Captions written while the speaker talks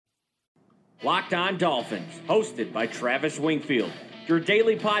Locked On Dolphins, hosted by Travis Wingfield, your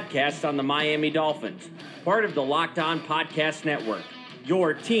daily podcast on the Miami Dolphins, part of the Locked On Podcast Network,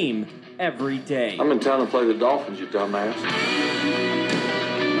 your team every day. I'm in town to play the Dolphins, you dumbass.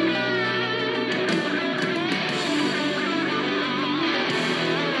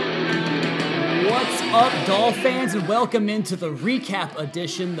 What's up, Doll fans, and welcome into the recap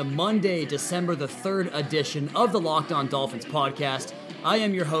edition, the Monday, December the 3rd edition of the Locked On Dolphins podcast. I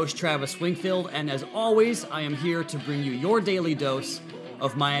am your host, Travis Wingfield, and as always, I am here to bring you your daily dose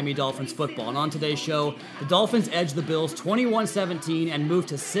of Miami Dolphins football. And on today's show, the Dolphins edged the Bills 21-17 and moved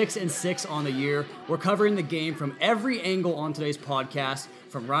to 6-6 on the year. We're covering the game from every angle on today's podcast,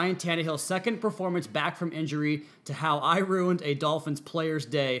 from Ryan Tannehill's second performance back from injury to how I ruined a Dolphins player's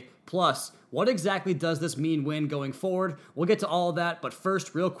day. Plus, what exactly does this mean win going forward? We'll get to all of that, but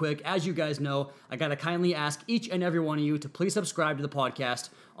first, real quick, as you guys know, I gotta kindly ask each and every one of you to please subscribe to the podcast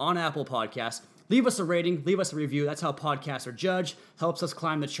on Apple Podcasts. Leave us a rating, leave us a review. That's how podcasts are judged. Helps us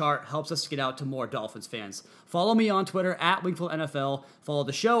climb the chart, helps us get out to more Dolphins fans. Follow me on Twitter at Wingfield NFL. Follow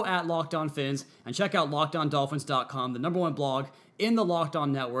the show at Locked On Fins, and check out LockedOnDolphins.com, the number one blog in the Locked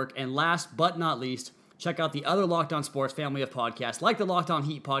On Network. And last but not least, check out the other Locked On Sports family of podcasts, like the Locked On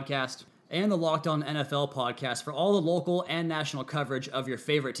Heat podcast and the Locked On NFL podcast for all the local and national coverage of your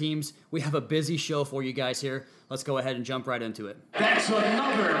favorite teams. We have a busy show for you guys here. Let's go ahead and jump right into it. That's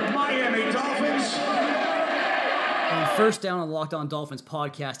another Miami Dolphins. And first down on the Locked On Dolphins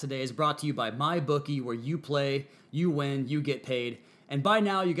podcast today is brought to you by MyBookie, where you play, you win, you get paid. And by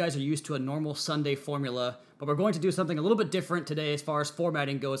now, you guys are used to a normal Sunday formula, but we're going to do something a little bit different today as far as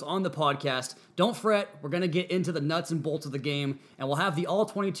formatting goes on the podcast. Don't fret, we're going to get into the nuts and bolts of the game, and we'll have the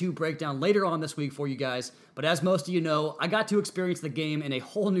All-22 breakdown later on this week for you guys. But as most of you know, I got to experience the game in a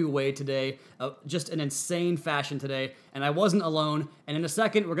whole new way today, just an insane fashion today, and I wasn't alone. And in a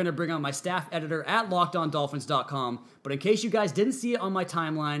second, we're going to bring on my staff editor at LockedOnDolphins.com. But in case you guys didn't see it on my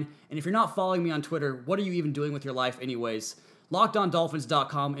timeline, and if you're not following me on Twitter, what are you even doing with your life anyways?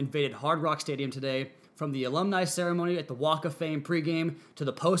 LockedOnDolphins.com invaded Hard Rock Stadium today. From the alumni ceremony at the Walk of Fame pregame to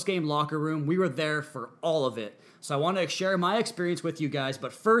the postgame locker room, we were there for all of it. So I want to share my experience with you guys.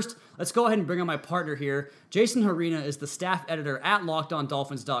 But first, let's go ahead and bring on my partner here. Jason Harina is the staff editor at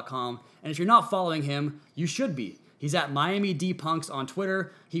LockedOnDolphins.com. And if you're not following him, you should be. He's at Miami D Punks on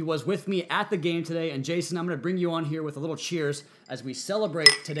Twitter. He was with me at the game today. And Jason, I'm going to bring you on here with a little cheers as we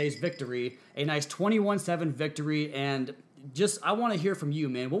celebrate today's victory. A nice 21-7 victory. And I want to hear from you,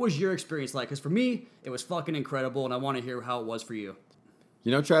 man. What was your experience like? Because for me, it was fucking incredible, and I want to hear how it was for you.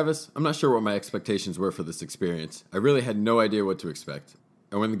 You know, Travis, I'm not sure what my expectations were for this experience. I really had no idea what to expect.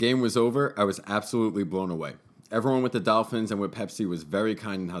 And when the game was over, I was absolutely blown away. Everyone with the Dolphins and with Pepsi was very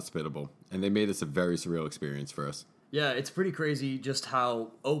kind and hospitable, and they made this a very surreal experience for us. Yeah, it's pretty crazy just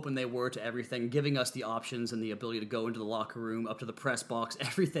how open they were to everything, giving us the options and the ability to go into the locker room, up to the press box.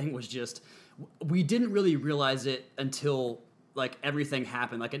 Everything was just, we didn't really realize it until everything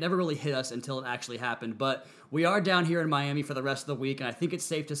happened. It never really hit us until it actually happened. But we are down here in Miami for the rest of the week, and I think it's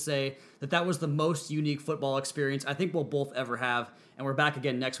safe to say that was the most unique football experience I think we'll both ever have. And we're back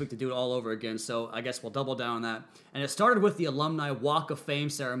again next week to do it all over again, so I guess we'll double down on that. And it started with the Alumni Walk of Fame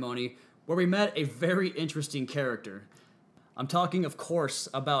ceremony, where we met a very interesting character. I'm talking, of course,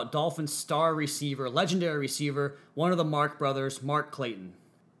 about Dolphins star receiver, legendary receiver, one of the Mark brothers, Mark Clayton.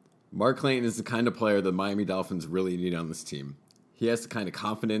 Mark Clayton is the kind of player the Miami Dolphins really need on this team. He has the kind of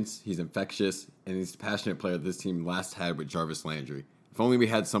confidence, he's infectious, and he's the passionate player this team last had with Jarvis Landry. If only we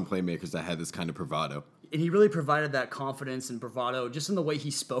had some playmakers that had this kind of bravado. And he really provided that confidence and bravado just in the way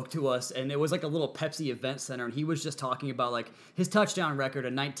he spoke to us. And it was like a little Pepsi event center. And he was just talking about his touchdown record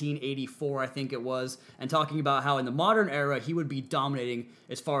in 1984, I think it was. And talking about how in the modern era, he would be dominating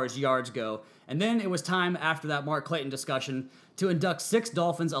as far as yards go. And then it was time after that Mark Clayton discussion to induct 6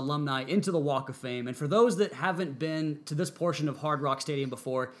 Dolphins alumni into the Walk of Fame. And for those that haven't been to this portion of Hard Rock Stadium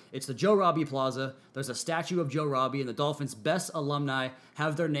before, it's the Joe Robbie Plaza. There's a statue of Joe Robbie, and the Dolphins' best alumni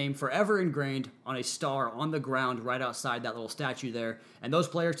have their name forever ingrained on a star on the ground right outside that little statue there. And those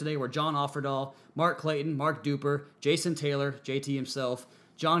players today were John Offerdahl, Mark Clayton, Mark Duper, Jason Taylor, JT himself,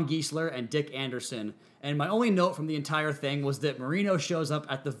 John Giesler, and Dick Anderson. And my only note from the entire thing was that Marino shows up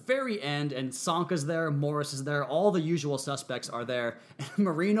at the very end, and Sonka's there, Morris is there, all the usual suspects are there. And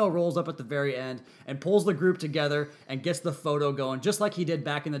Marino rolls up at the very end and pulls the group together and gets the photo going, just like he did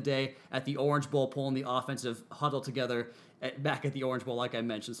back in the day at the Orange Bowl, pulling the offensive huddle together back at the Orange Bowl, like I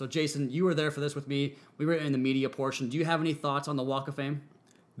mentioned. So, Jason, you were there for this with me. We were in the media portion. Do you have any thoughts on the Walk of Fame?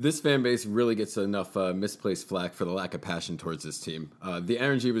 This fan base really gets enough misplaced flack for the lack of passion towards this team. The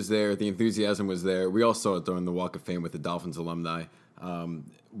energy was there. The enthusiasm was there. We all saw it during the Walk of Fame with the Dolphins alumni.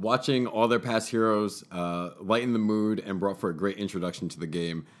 Watching all their past heroes lighten the mood and brought for a great introduction to the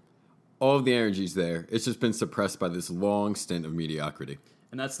game. All of the energy's there. It's just been suppressed by this long stint of mediocrity.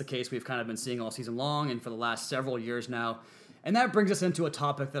 And that's the case we've kind of been seeing all season long and for the last several years now. And that brings us into a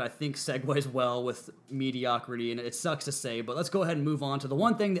topic that I think segues well with mediocrity, and it sucks to say, but let's go ahead and move on to the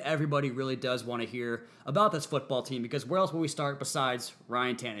one thing that everybody really does want to hear about this football team, because where else will we start besides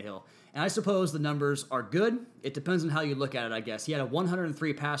Ryan Tannehill? And I suppose the numbers are good. It depends on how you look at it, I guess. He had a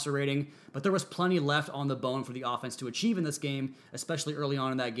 103 passer rating, but there was plenty left on the bone for the offense to achieve in this game, especially early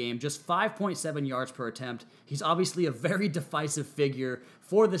on in that game. Just 5.7 yards per attempt. He's obviously a very decisive figure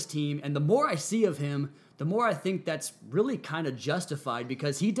for this team, and the more I see of him, the more I think that's really kind of justified,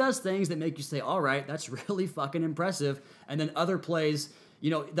 because he does things that make you say, all right, that's really fucking impressive. And then other plays,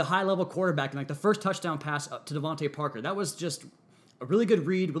 the high-level quarterback, like the first touchdown pass up to Devontae Parker, that was just a really good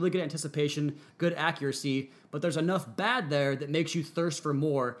read, really good anticipation, good accuracy, but there's enough bad there that makes you thirst for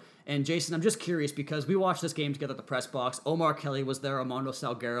more. And Jason, I'm just curious, because we watched this game together at the press box. Omar Kelly was there, Armando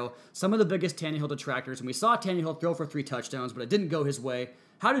Salguero, some of the biggest Tannehill detractors, and we saw Tannehill throw for 3 touchdowns, but it didn't go his way.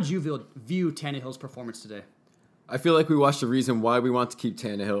 How did you view Tannehill's performance today? I feel like we watched the reason why we want to keep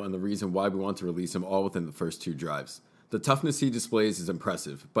Tannehill and the reason why we want to release him all within the first 2 drives. The toughness he displays is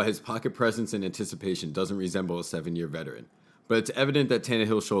impressive, but his pocket presence and anticipation doesn't resemble a 7-year veteran. But it's evident that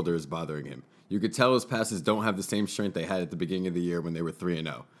Tannehill's shoulder is bothering him. You could tell his passes don't have the same strength they had at the beginning of the year when they were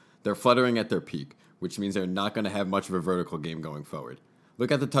 3-0. They're fluttering at their peak, which means they're not going to have much of a vertical game going forward.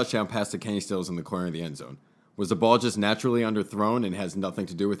 Look at the touchdown pass to Kenny Stills in the corner of the end zone. Was the ball just naturally underthrown and has nothing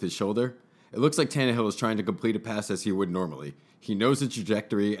to do with his shoulder? It looks like Tannehill is trying to complete a pass as he would normally. He knows the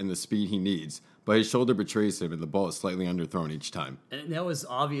trajectory and the speed he needs, but his shoulder betrays him and the ball is slightly underthrown each time. And that was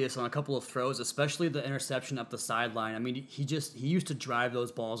obvious on a couple of throws, especially the interception up the sideline. I mean, he used to drive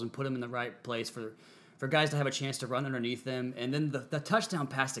those balls and put them in the right place for guys to have a chance to run underneath them. And then the touchdown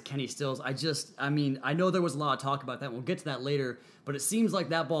pass to Kenny Stills, I know there was a lot of talk about that. We'll get to that later, but it seems like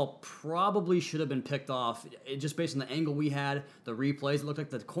that ball probably should have been picked off. Just based on the angle we had, the replays, it looked like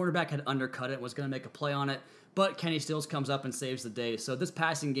the cornerback had undercut it, was going to make a play on it, but Kenny Stills comes up and saves the day. So this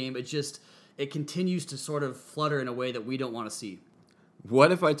passing game, it continues to sort of flutter in a way that we don't want to see.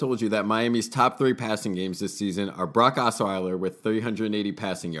 What if I told you that Miami's top 3 passing games this season are Brock Osweiler with 380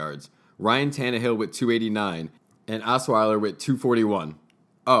 passing yards, Ryan Tannehill with 289, and Osweiler with 241.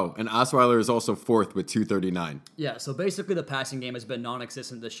 Oh, and Osweiler is also 4th with 239. Yeah, so basically the passing game has been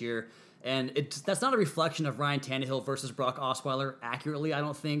non-existent this year, and that's not a reflection of Ryan Tannehill versus Brock Osweiler accurately, I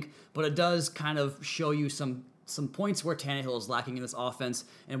don't think, but it does kind of show you some points where Tannehill is lacking in this offense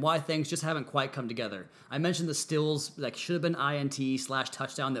and why things just haven't quite come together. I mentioned the Stills, should have been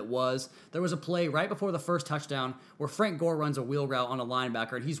INT/touchdown that was. There was a play right before the first touchdown where Frank Gore runs a wheel route on a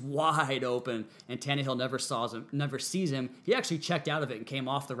linebacker and he's wide open and Tannehill never sees him. He actually checked out of it and came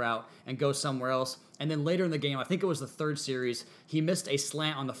off the route and goes somewhere else. And then later in the game, I think it was the 3rd series, he missed a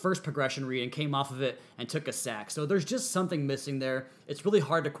slant on the first progression read and came off of it and took a sack. So there's just something missing there. It's really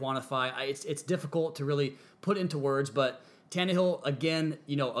hard to quantify. It's difficult to really put into words, but Tannehill, again,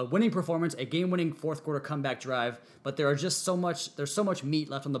 a winning performance, a game-winning 4th quarter comeback drive, but there's so much meat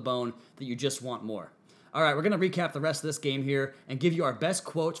left on the bone that you just want more. All right, we're going to recap the rest of this game here and give you our best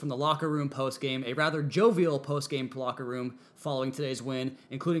quotes from the locker room post-game, a rather jovial post-game locker room following today's win,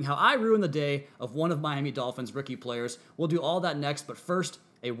 including how I ruined the day of one of Miami Dolphins' rookie players. We'll do all that next, but first,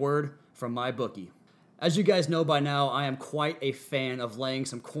 a word from my bookie. As you guys know by now, I am quite a fan of laying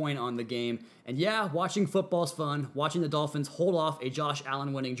some coin on the game. And yeah, watching football's fun. Watching the Dolphins hold off a Josh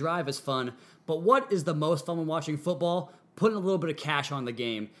Allen winning drive is fun. But what is the most fun when watching football? Putting a little bit of cash on the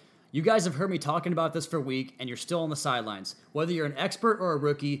game. You guys have heard me talking about this for a week, and you're still on the sidelines. Whether you're an expert or a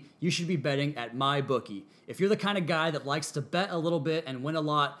rookie, you should be betting at MyBookie. If you're the kind of guy that likes to bet a little bit and win a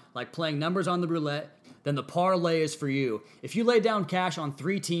lot, like playing numbers on the roulette, then the parlay is for you. If you lay down cash on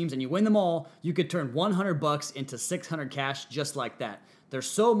 3 teams and you win them all, you could turn $100 into $600 cash just like that. There's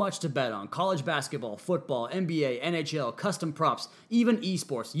so much to bet on. College basketball, football, NBA, NHL, custom props, even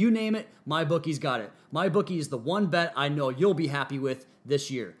esports. You name it, MyBookie's got it. MyBookie is the one bet I know you'll be happy with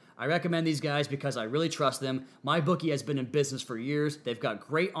this year. I recommend these guys because I really trust them. MyBookie has been in business for years. They've got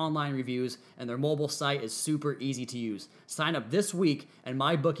great online reviews, and their mobile site is super easy to use. Sign up this week, and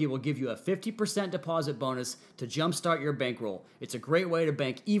MyBookie will give you a 50% deposit bonus to jumpstart your bankroll. It's a great way to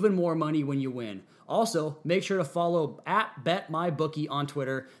bank even more money when you win. Also, make sure to follow @BetMyBookie on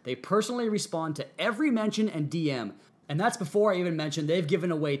Twitter. They personally respond to every mention and DM. And that's before I even mentioned they've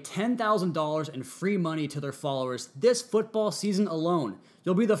given away $10,000 in free money to their followers this football season alone.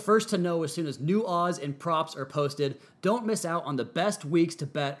 You'll be the first to know as soon as new odds and props are posted. Don't miss out on the best weeks to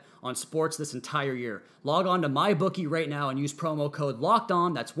bet on sports this entire year. Log on to MyBookie right now and use promo code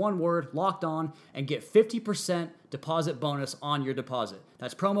LOCKEDON, that's one word, Locked On, and get 50% deposit bonus on your deposit.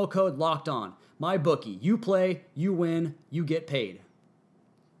 That's promo code Locked On. MyBookie, you play, you win, you get paid.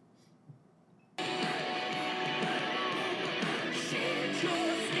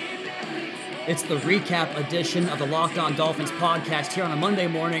 It's the recap edition of the Locked On Dolphins podcast here on a Monday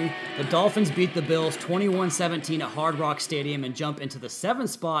morning. The Dolphins beat the Bills 21-17 at Hard Rock Stadium and jump into the 7th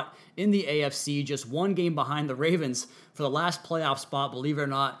spot in the AFC, just one game behind the Ravens for the last playoff spot, believe it or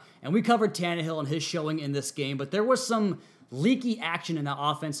not. And we covered Tannehill and his showing in this game, but there was some leaky action in the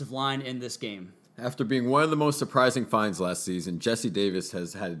offensive line in this game. After being one of the most surprising finds last season, Jesse Davis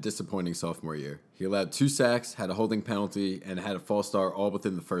has had a disappointing sophomore year. He allowed 2 sacks, had a holding penalty, and had a false start all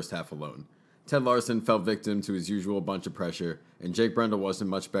within the first half alone. Ted Larson fell victim to his usual bunch of pressure, and Jake Brendel wasn't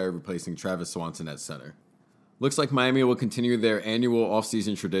much better replacing Travis Swanson at center. Looks like Miami will continue their annual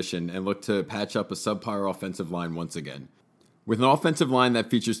offseason tradition and look to patch up a subpar offensive line once again. With an offensive line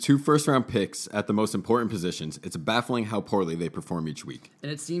that features 2 first-round picks at the most important positions, it's baffling how poorly they perform each week.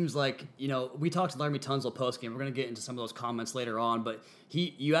 And it seems like, we talked to Laremy Tunsil postgame. We're going to get into some of those comments later on, but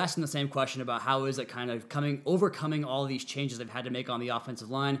you asked him the same question about how is it kind of overcoming all of these changes they've had to make on the offensive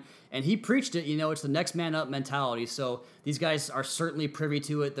line, and he preached it. It's the next man up mentality. So these guys are certainly privy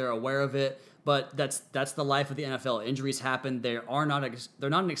to it. They're aware of it. But that's the life of the NFL. Injuries happen. They're not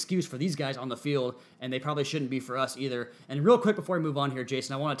an excuse for these guys on the field, and they probably shouldn't be for us either. And real quick before we move on here,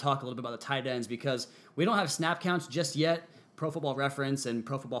 Jason, I want to talk a little bit about the tight ends because we don't have snap counts just yet. Pro Football Reference and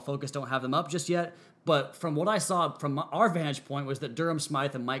Pro Football Focus don't have them up just yet. But from what I saw from our vantage point was that Durham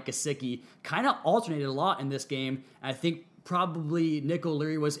Smythe and Mike Gesicki kind of alternated a lot in this game. And I think probably Nick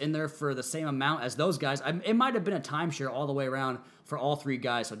O'Leary was in there for the same amount as those guys. It might have been a timeshare all the way around for all 3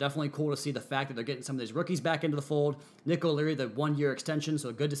 guys. So definitely cool to see the fact that they're getting some of these rookies back into the fold. Nick O'Leary, the 1-year extension,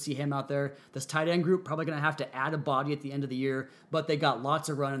 so good to see him out there. This tight end group probably going to have to add a body at the end of the year, but they got lots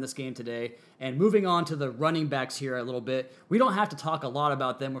of run in this game today. And moving on to the running backs here a little bit, we don't have to talk a lot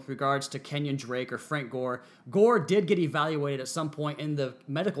about them with regards to Kenyon Drake or Frank Gore. Gore did get evaluated at some point in the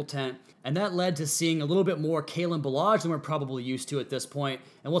medical tent, and that led to seeing a little bit more Kalen Ballage than we're probably used to at this point.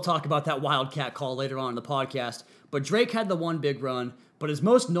 And we'll talk about that Wildcat call later on in the podcast. But Drake had the one big run, but his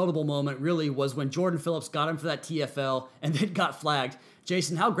most notable moment really was when Jordan Phillips got him for that TFL and then got flagged.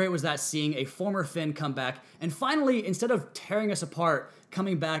 Jason, how great was that seeing a former Fin come back and finally, instead of tearing us apart,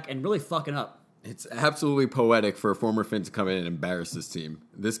 coming back and really fucking up? It's absolutely poetic for a former Fin to come in and embarrass this team.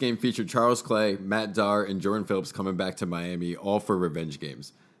 This game featured Charles Clay, Matt Darr, and Jordan Phillips coming back to Miami, all for revenge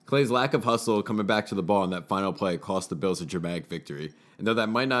games. Clay's lack of hustle coming back to the ball in that final play cost the Bills a dramatic victory, and though that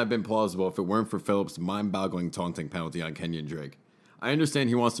might not have been plausible if it weren't for Phillips' mind-boggling taunting penalty on Kenyon Drake. I understand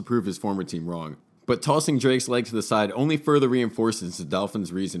he wants to prove his former team wrong, but tossing Drake's leg to the side only further reinforces the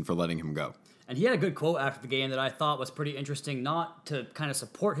Dolphins' reason for letting him go. And he had a good quote after the game that I thought was pretty interesting, not to kind of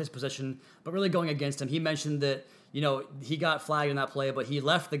support his position, but really going against him. He mentioned that, he got flagged in that play, but he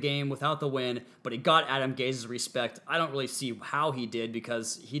left the game without the win, but he got Adam Gaze's respect. I don't really see how he did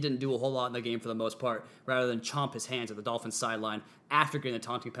because he didn't do a whole lot in the game for the most part, rather than chomp his hands at the Dolphins sideline after getting the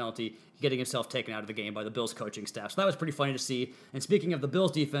taunting penalty, getting himself taken out of the game by the Bills coaching staff. So that was pretty funny to see. And speaking of the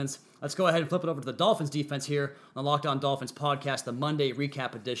Bills defense, let's go ahead and flip it over to the Dolphins defense here on the Locked On Dolphins podcast, the Monday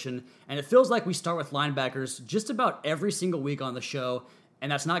recap edition. And it feels like we start with linebackers just about every single week on the show, and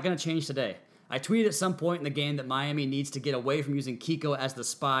that's not going to change today. I tweeted at some point in the game that Miami needs to get away from using Kiko as the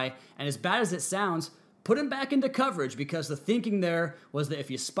spy, and as bad as it sounds, put him back into coverage because the thinking there was that if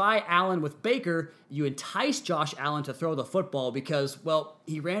you spy Allen with Baker, you entice Josh Allen to throw the football because, well,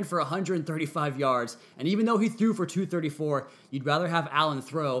 he ran for 135 yards, and even though he threw for 234, you'd rather have Allen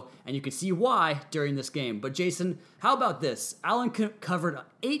throw, and you could see why during this game. But Jason, how about this? Allen covered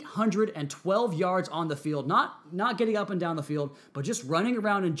 812 yards on the field, not getting up and down the field, but just running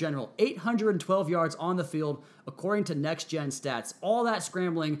around in general. 812 yards on the field, according to Next Gen Stats. All that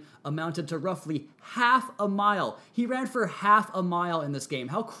scrambling amounted to roughly half a mile. He ran for half a mile in this game.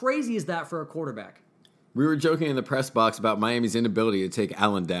 How crazy is that for a quarterback? We were joking in the press box about Miami's inability to take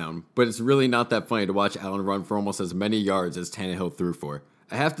Allen down, but it's really not that funny to watch Allen run for almost as many yards as Tannehill threw for.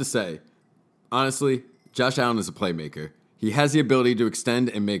 I have to say, honestly, Josh Allen is a playmaker. He has the ability to extend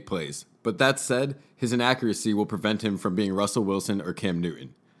and make plays, but that said, his inaccuracy will prevent him from being Russell Wilson or Cam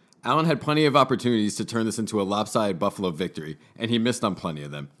Newton. Allen had plenty of opportunities to turn this into a lopsided Buffalo victory, and he missed on plenty of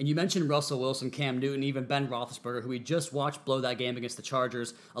them. And you mentioned Russell Wilson, Cam Newton, even Ben Roethlisberger, who we just watched blow that game against the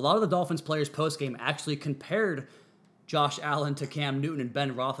Chargers. A lot of the Dolphins players post-game actually compared Josh Allen to Cam Newton and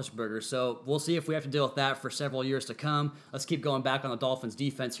Ben Roethlisberger. So we'll see if we have to deal with that for several years to come. Let's keep going back on the Dolphins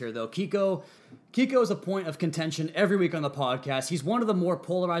defense here, though. Kiko is a point of contention every week on the podcast. He's one of the more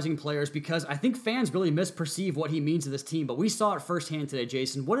polarizing players because I think fans really misperceive what he means to this team, but we saw it firsthand today,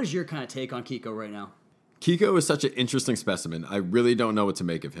 Jason. What is your kind of take on Kiko right now? Kiko is such an interesting specimen. I really don't know what to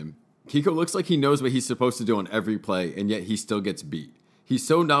make of him. Kiko looks like he knows what he's supposed to do on every play, and yet he still gets beat. He's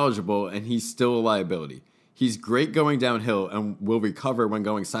so knowledgeable, and he's still a liability. He's great going downhill and will recover when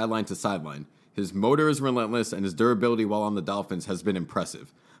going sideline to sideline. His motor is relentless, and his durability while on the Dolphins has been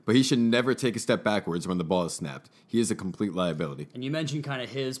impressive. But he should never take a step backwards when the ball is snapped. He is a complete liability. And you mentioned kind of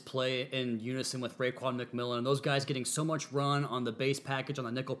his play in unison with Raekwon McMillan, and those guys getting so much run on the base package, on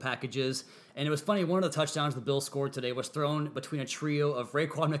the nickel packages. And it was funny, one of the touchdowns the Bills scored today was thrown between a trio of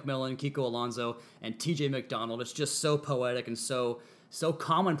Raekwon McMillan, Kiko Alonso, and TJ McDonald. It's just so poetic and so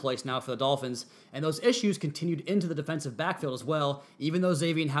commonplace now for the Dolphins, and those issues continued into the defensive backfield as well, even though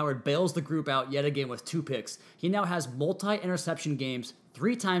Xavier Howard bails the group out yet again with 2 picks. He now has multi-interception games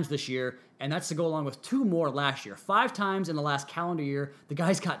 3 times this year, and that's to go along with 2 more last year. 5 times in the last calendar year, the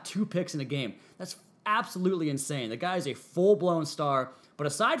guy's got 2 picks in a game. That's absolutely insane. The guy is a full-blown star, but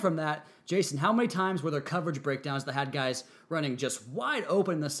aside from that, Jason, how many times were there coverage breakdowns that had guys running just wide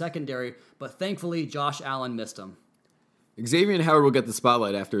open in the secondary, but thankfully Josh Allen missed them? Xavier Howard will get the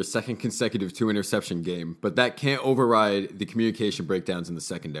spotlight after a second consecutive 2-interception game, but that can't override the communication breakdowns in the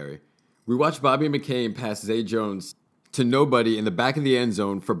secondary. We watched Bobby McCain pass Zay Jones to nobody in the back of the end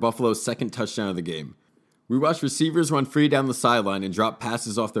zone for Buffalo's second touchdown of the game. We watched receivers run free down the sideline and drop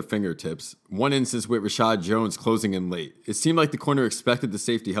passes off their fingertips, one instance with Rashad Jones closing in late. It seemed like the corner expected the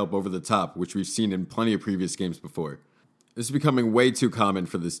safety help over the top, which we've seen in plenty of previous games before. This is becoming way too common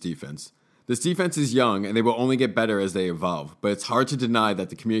for this defense. This defense is young, and they will only get better as they evolve, but it's hard to deny that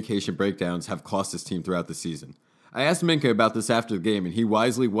the communication breakdowns have cost this team throughout the season. I asked Minka about this after the game, and he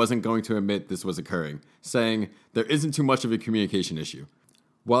wisely wasn't going to admit this was occurring, saying, there isn't too much of a communication issue.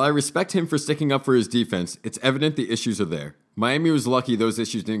 While I respect him for sticking up for his defense, it's evident the issues are there. Miami was lucky those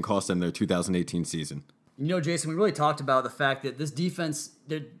issues didn't cost them their 2018 season. You know, Jason, we really talked about the fact that this defense,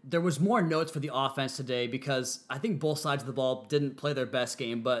 there was more notes for the offense today because I think both sides of the ball didn't play their best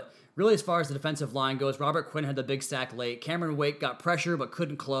game, but really, as far as the defensive line goes, Robert Quinn had the big sack late. Cameron Wake got pressure but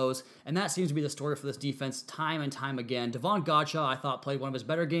couldn't close, and that seems to be the story for this defense time and time again. Devon Godshaw, I thought, played one of his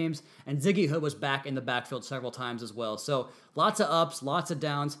better games, and Ziggy Hood was back in the backfield several times as well. So lots of ups, lots of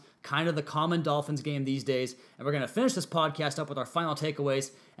downs, kind of the common Dolphins game these days. And we're going to finish this podcast up with our final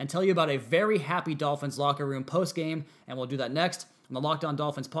takeaways and tell you about a very happy Dolphins locker room post-game, and we'll do that next on the Locked On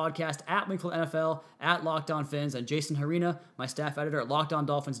Dolphins podcast at Wingfield NFL, at Locked On Fins, and Jason Harina, my staff editor at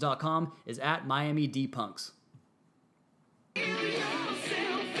LockedOnDolphins.com, is at Miami D Punks.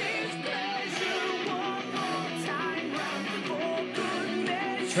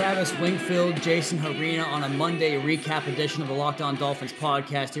 Travis Wingfield, Jason Harina on a Monday recap edition of the Locked On Dolphins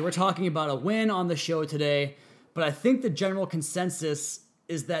podcast. Here we're talking about a win on the show today, but I think the general consensus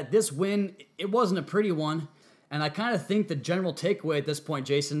is that this win, it wasn't a pretty one. And I kind of think the general takeaway at this point,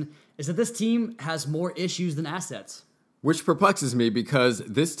 Jason, is that this team has more issues than assets. Which perplexes me because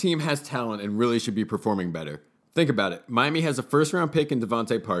this team has talent and really should be performing better. Think about it. Miami has a first-round pick in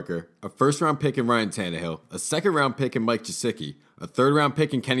Devontae Parker, a first-round pick in Ryan Tannehill, a second-round pick in Mike Gesicki, a third-round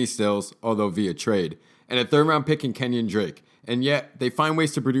pick in Kenny Stills, although via trade, and a third-round pick in Kenyon Drake. And yet, they find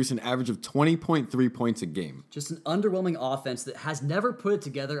ways to produce an average of 20.3 points a game. Just an underwhelming offense that has never put it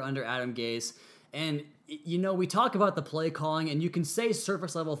together under Adam Gase. And, you know, we talk about the play calling, and you can say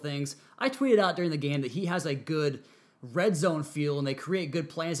surface-level things. I tweeted out during the game that he has a good red zone feel, and they create good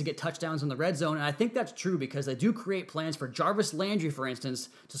plans to get touchdowns in the red zone, and I think that's true because they do create plans for Jarvis Landry, for instance,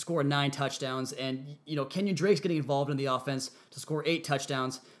 to score 9 touchdowns, and, you know, Kenyon Drake's getting involved in the offense to score 8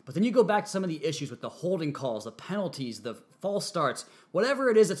 touchdowns, but then you go back to some of the issues with the holding calls, the penalties, the false starts,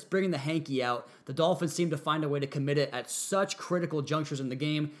 whatever it is that's bringing the hanky out, the Dolphins seem to find a way to commit it at such critical junctures in the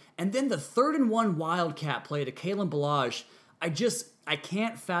game, and then the 3rd and 1 wildcat play to Kalen Ballage, I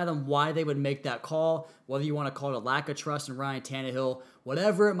can't fathom why they would make that call, whether you want to call it a lack of trust in Ryan Tannehill,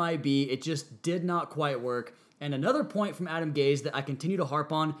 whatever it might be, it just did not quite work. And another point from Adam Gase that I continue to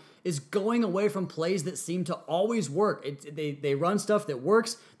harp on is going away from plays that seem to always work. They run stuff that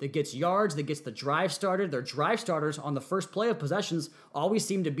works, that gets yards, that gets the drive started. Their drive starters on the first play of possessions always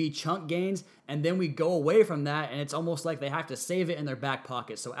seem to be chunk gains, and then we go away from that, and it's almost like they have to save it in their back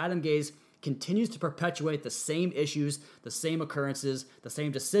pocket. So Adam Gase continues to perpetuate the same issues, the same occurrences, the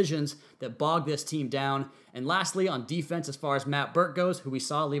same decisions that bog this team down. And lastly, on defense, as far as Matt Burke goes, who we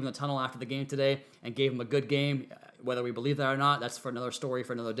saw leaving the tunnel after the game today and gave him a good game, Whether we believe that or not, that's for another story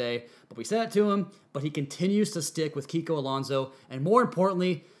for another day. But we said it to him, but he continues to stick with Kiko Alonso. And more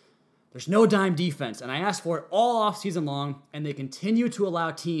importantly, there's no dime defense. And I asked for it all offseason long, and they continue to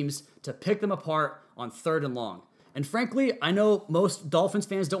allow teams to pick them apart on 3rd and long. And frankly, I know most Dolphins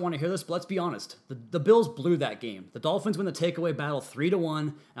fans don't want to hear this, but let's be honest. The Bills blew that game. The Dolphins win the takeaway battle 3-1.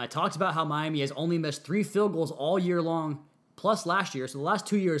 And I talked about how Miami has only missed 3 field goals all year long, plus last year. So the last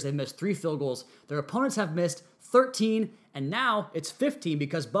 2 years, they've missed 3 field goals. Their opponents have missed 13, and now it's 15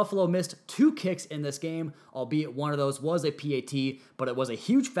 because Buffalo missed 2 kicks in this game, albeit one of those was a PAT, but it was a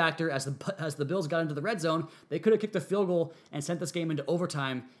huge factor as the Bills got into the red zone. They could have kicked a field goal and sent this game into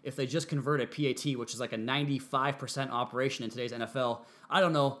overtime if they just converted a PAT, which is like a 95% operation in today's NFL. I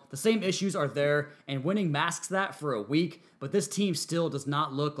don't know. The same issues are there, and winning masks that for a week, but this team still does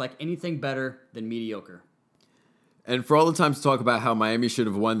not look like anything better than mediocre. And for all the time to talk about how Miami should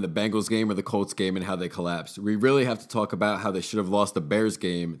have won the Bengals game or the Colts game and how they collapsed, we really have to talk about how they should have lost the Bears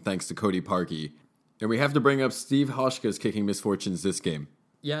game thanks to Cody Parkey. And we have to bring up Steve Hauschka's kicking misfortunes this game.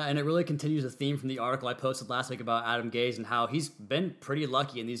 Yeah, and it really continues the theme from the article I posted last week about Adam Gase and how he's been pretty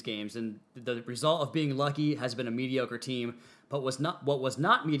lucky in these games. And the result of being lucky has been a mediocre team. But what was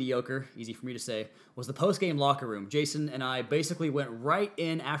not mediocre, easy for me to say, was the post-game locker room. Jason and I basically went right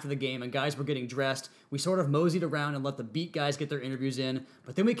in after the game, and guys were getting dressed. We sort of moseyed around and let the beat guys get their interviews in.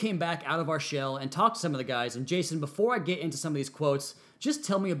 But then we came back out of our shell and talked to some of the guys. And Jason, before I get into some of these quotes, just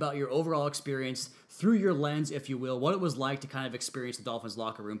tell me about your overall experience through your lens, if you will, what it was like to kind of experience the Dolphins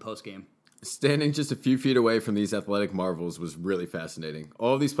locker room post-game. Standing just a few feet away from these athletic marvels was really fascinating.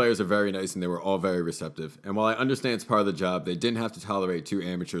 All of these players are very nice and they were all very receptive. And while I understand it's part of the job, they didn't have to tolerate 2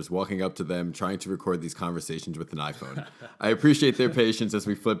 amateurs walking up to them trying to record these conversations with an iPhone. I appreciate their patience as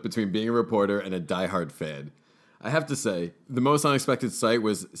we flip between being a reporter and a diehard fan. I have to say, the most unexpected sight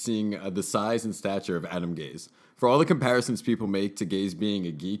was seeing the size and stature of Adam Gase. For all the comparisons people make to Gase being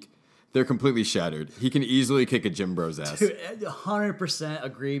a geek, they're completely shattered. He can easily kick a gym bro's ass. Dude, 100%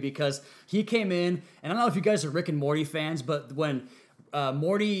 agree because he came in, and I don't know if you guys are Rick and Morty fans, but when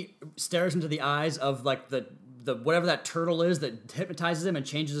Morty stares into the eyes of like the whatever that turtle is that hypnotizes him and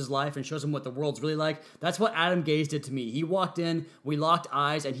changes his life and shows him what the world's really like, that's what Adam Gase did to me. He walked in, we locked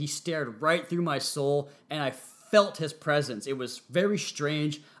eyes, and he stared right through my soul, and I felt his presence. It was very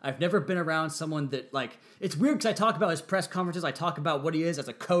strange. I've never been around someone that, like, it's weird because I talk about his press conferences, I talk about what he is as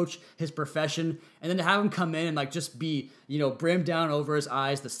a coach, his profession, and then to have him come in and like just be, brimmed down over his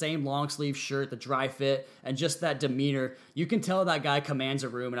eyes, the same long sleeve shirt, the dry fit, and just that demeanor, you can tell that guy commands a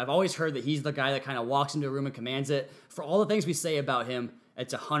room, and I've always heard that he's the guy that kind of walks into a room and commands it. For all the things we say about him,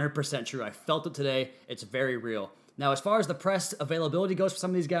 it's 100% true. I felt it today. It's very real. Now, as far as the press availability goes for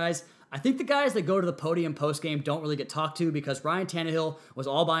some of these guys, I think the guys that go to the podium post-game don't really get talked to because Ryan Tannehill was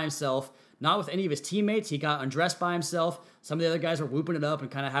all by himself, not with any of his teammates. He got undressed by himself. Some of the other guys were whooping it up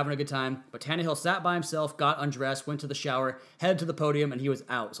and kind of having a good time. But Tannehill sat by himself, got undressed, went to the shower, headed to the podium, and he was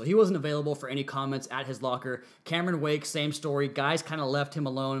out. So he wasn't available for any comments at his locker. Cameron Wake, same story. Guys kind of left him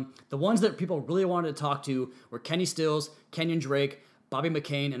alone. The ones that people really wanted to talk to were Kenny Stills, Kenyon Drake, Bobby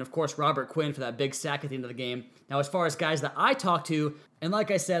McCain, and of course Robert Quinn for that big sack at the end of the game. Now, as far as guys that I talked to, and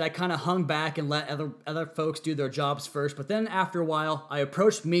like I said, I kind of hung back and let other folks do their jobs first, but then after a while, I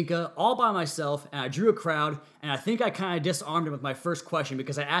approached Minkah all by myself, and I drew a crowd, and I think I kind of disarmed him with my first question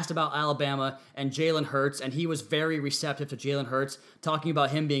because I asked about Alabama and Jalen Hurts, and he was very receptive to Jalen Hurts, talking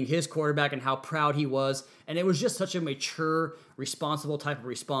about him being his quarterback and how proud he was, and it was just such a mature, responsible type of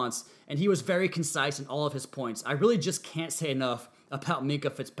response, and he was very concise in all of his points. I really just can't say enough about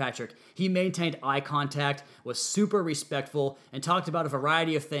Minkah Fitzpatrick. He maintained eye contact, was super respectful, and talked about a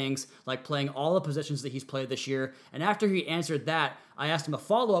variety of things, like playing all the positions that he's played this year. And after he answered that, I asked him a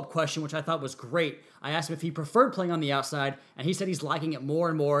follow-up question, which I thought was great. I asked him if he preferred playing on the outside, and he said he's liking it more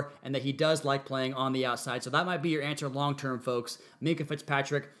and more, and that he does like playing on the outside. So that might be your answer long-term, folks. Minkah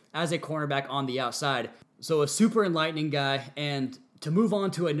Fitzpatrick as a cornerback on the outside. So a super enlightening guy, and to move on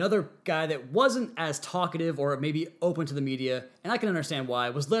to another guy that wasn't as talkative or maybe open to the media, and I can understand why,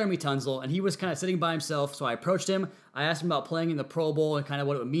 was Laremy Tunsil, and he was kind of sitting by himself, so I approached him. I asked him about playing in the Pro Bowl and kind of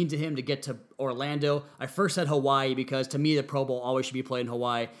what it would mean to him to get to Orlando. I first said Hawaii because to me the Pro Bowl always should be played in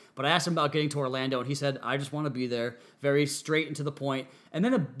Hawaii, but I asked him about getting to Orlando, and he said, I just want to be there. Very straight and to the point. And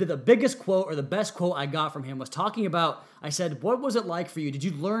then the biggest quote, or the best quote I got from him was talking about, I said, what was it like for you? Did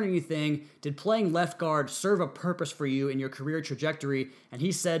you learn anything? Did playing left guard serve a purpose for you in your career trajectory? And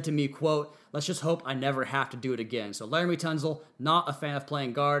he said to me, quote, let's just hope I never have to do it again. So Laremy Tunsil, not a fan of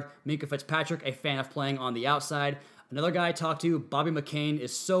playing guard. Minkah Fitzpatrick, a fan of playing on the outside. Another guy I talked to, Bobby McCain,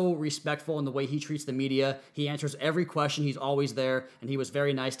 is so respectful in the way he treats the media. He answers every question. He's always there, and he was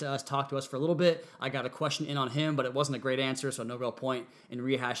very nice to us, talked to us for a little bit. I got a question in on him, but it wasn't a great answer, so no real point in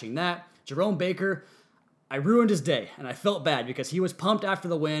rehashing that. Jerome Baker, I ruined his day, and I felt bad because he was pumped after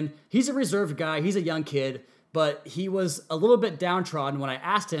the win. He's a reserved guy. He's a young kid, but he was a little bit downtrodden when I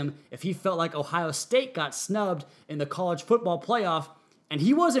asked him if he felt like Ohio State got snubbed in the college football playoff. And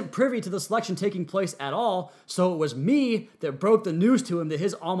he wasn't privy to the selection taking place at all, so it was me that broke the news to him that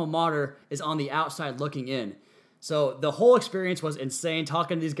his alma mater is on the outside looking in. So the whole experience was insane.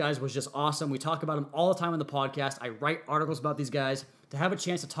 Talking to these guys was just awesome. We talk about them all the time on the podcast. I write articles about these guys. To have a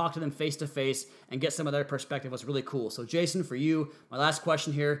chance to talk to them face to face and get some of their perspective was really cool. So Jason, for you, my last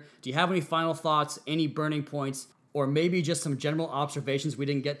question here. Do you have any final thoughts, any burning points, or maybe just some general observations we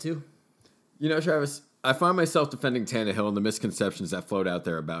didn't get to? You know, Travis, I find myself defending Tannehill and the misconceptions that float out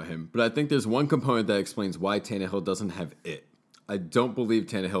there about him, but I think there's one component that explains why Tannehill doesn't have it. I don't believe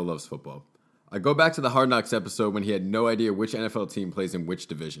Tannehill loves football. I go back to the Hard Knocks episode when he had no idea which NFL team plays in which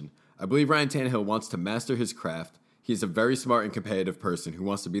division. I believe Ryan Tannehill wants to master his craft. He's a very smart and competitive person who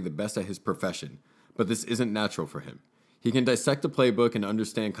wants to be the best at his profession, but this isn't natural for him. He can dissect a playbook and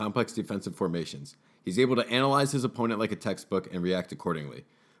understand complex defensive formations. He's able to analyze his opponent like a textbook and react accordingly.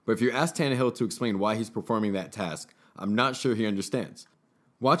 But if you ask Tannehill to explain why he's performing that task, I'm not sure he understands.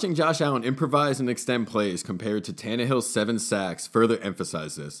 Watching Josh Allen improvise and extend plays compared to Tannehill's 7 sacks further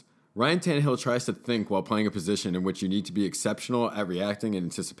emphasize this. Ryan Tannehill tries to think while playing a position in which you need to be exceptional at reacting in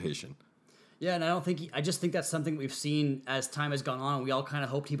anticipation. Yeah, and I just think that's something we've seen as time has gone on. We all kind of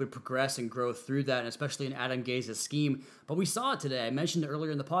hoped he would progress and grow through that, and especially in Adam Gaze's scheme. But we saw it today. I mentioned it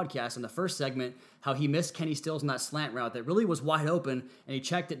earlier in the podcast in the first segment how he missed Kenny Stills in that slant route that really was wide open, and he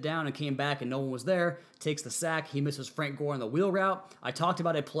checked it down and came back and no one was there. Takes the sack. He misses Frank Gore on the wheel route. I talked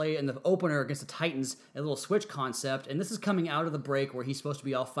about a play in the opener against the Titans, a little switch concept, and this is coming out of the break where he's supposed to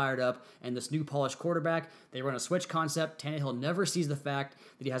be all fired up, and this new polished quarterback, they run a switch concept. Tannehill never sees the fact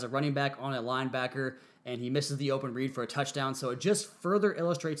that he has a running back on a linebacker, and he misses the open read for a touchdown. So it just further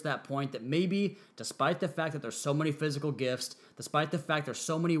illustrates that point that maybe, despite the fact that there's so many physical gifts, despite the fact there's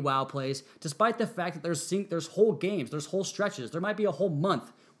so many wow plays, despite the fact that there's whole games, there's whole stretches, there might be a whole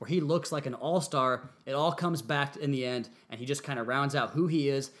month where he looks like an all-star, it all comes back in the end, and he just kind of rounds out who he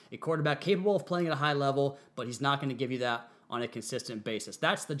is, a quarterback capable of playing at a high level, but he's not going to give you that on a consistent basis.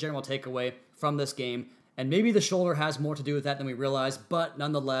 That's the general takeaway from this game. And maybe the shoulder has more to do with that than we realize, but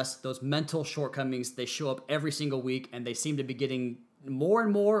nonetheless, those mental shortcomings, they show up every single week, and they seem to be getting more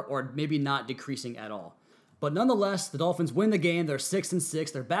and more, or maybe not decreasing at all. But nonetheless, the Dolphins win the game. They're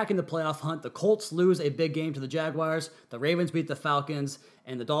 6-6. They're back in the playoff hunt. The Colts lose a big game to the Jaguars. The Ravens beat the Falcons,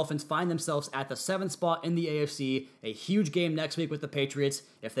 and the Dolphins find themselves at the 7th spot in the AFC. A huge game next week with the Patriots.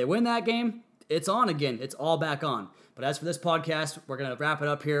 If they win that game, it's on again. It's all back on. But as for this podcast, we're going to wrap it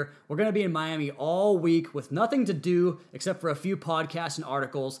up here. We're going to be in Miami all week with nothing to do except for a few podcasts and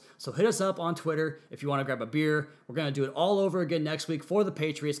articles. So hit us up on Twitter if you want to grab a beer. We're going to do it all over again next week for the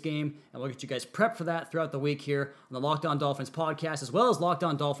Patriots game, and we'll get you guys prepped for that throughout the week here on the Locked On Dolphins podcast, as well as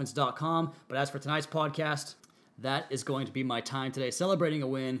LockedOnDolphins.com. But as for tonight's podcast, that is going to be my time today, celebrating a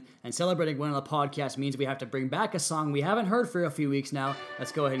win. And celebrating a win on the podcast means we have to bring back a song we haven't heard for a few weeks now.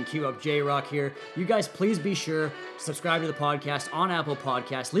 Let's go ahead and cue up J-Rock here. You guys, please be sure to subscribe to the podcast on Apple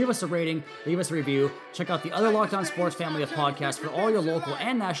Podcasts. Leave us a rating, leave us a review. Check out the other Locked On Sports family of podcasts for all your local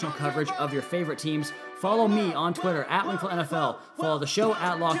and national coverage of your favorite teams. Follow me on Twitter at WinkleNFL. Follow the show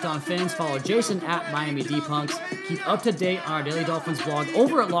at Locked On Fins. Follow Jason at Miami D-Punks. Keep up to date on our Daily Dolphins blog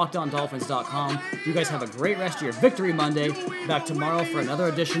over at LockedOnDolphins.com. You guys have a great rest of your Victory Monday. Back tomorrow for another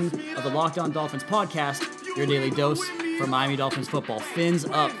edition of the Locked On Dolphins podcast, your daily dose for Miami Dolphins football. Fins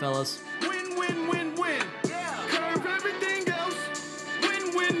up, fellas. Win, win, win.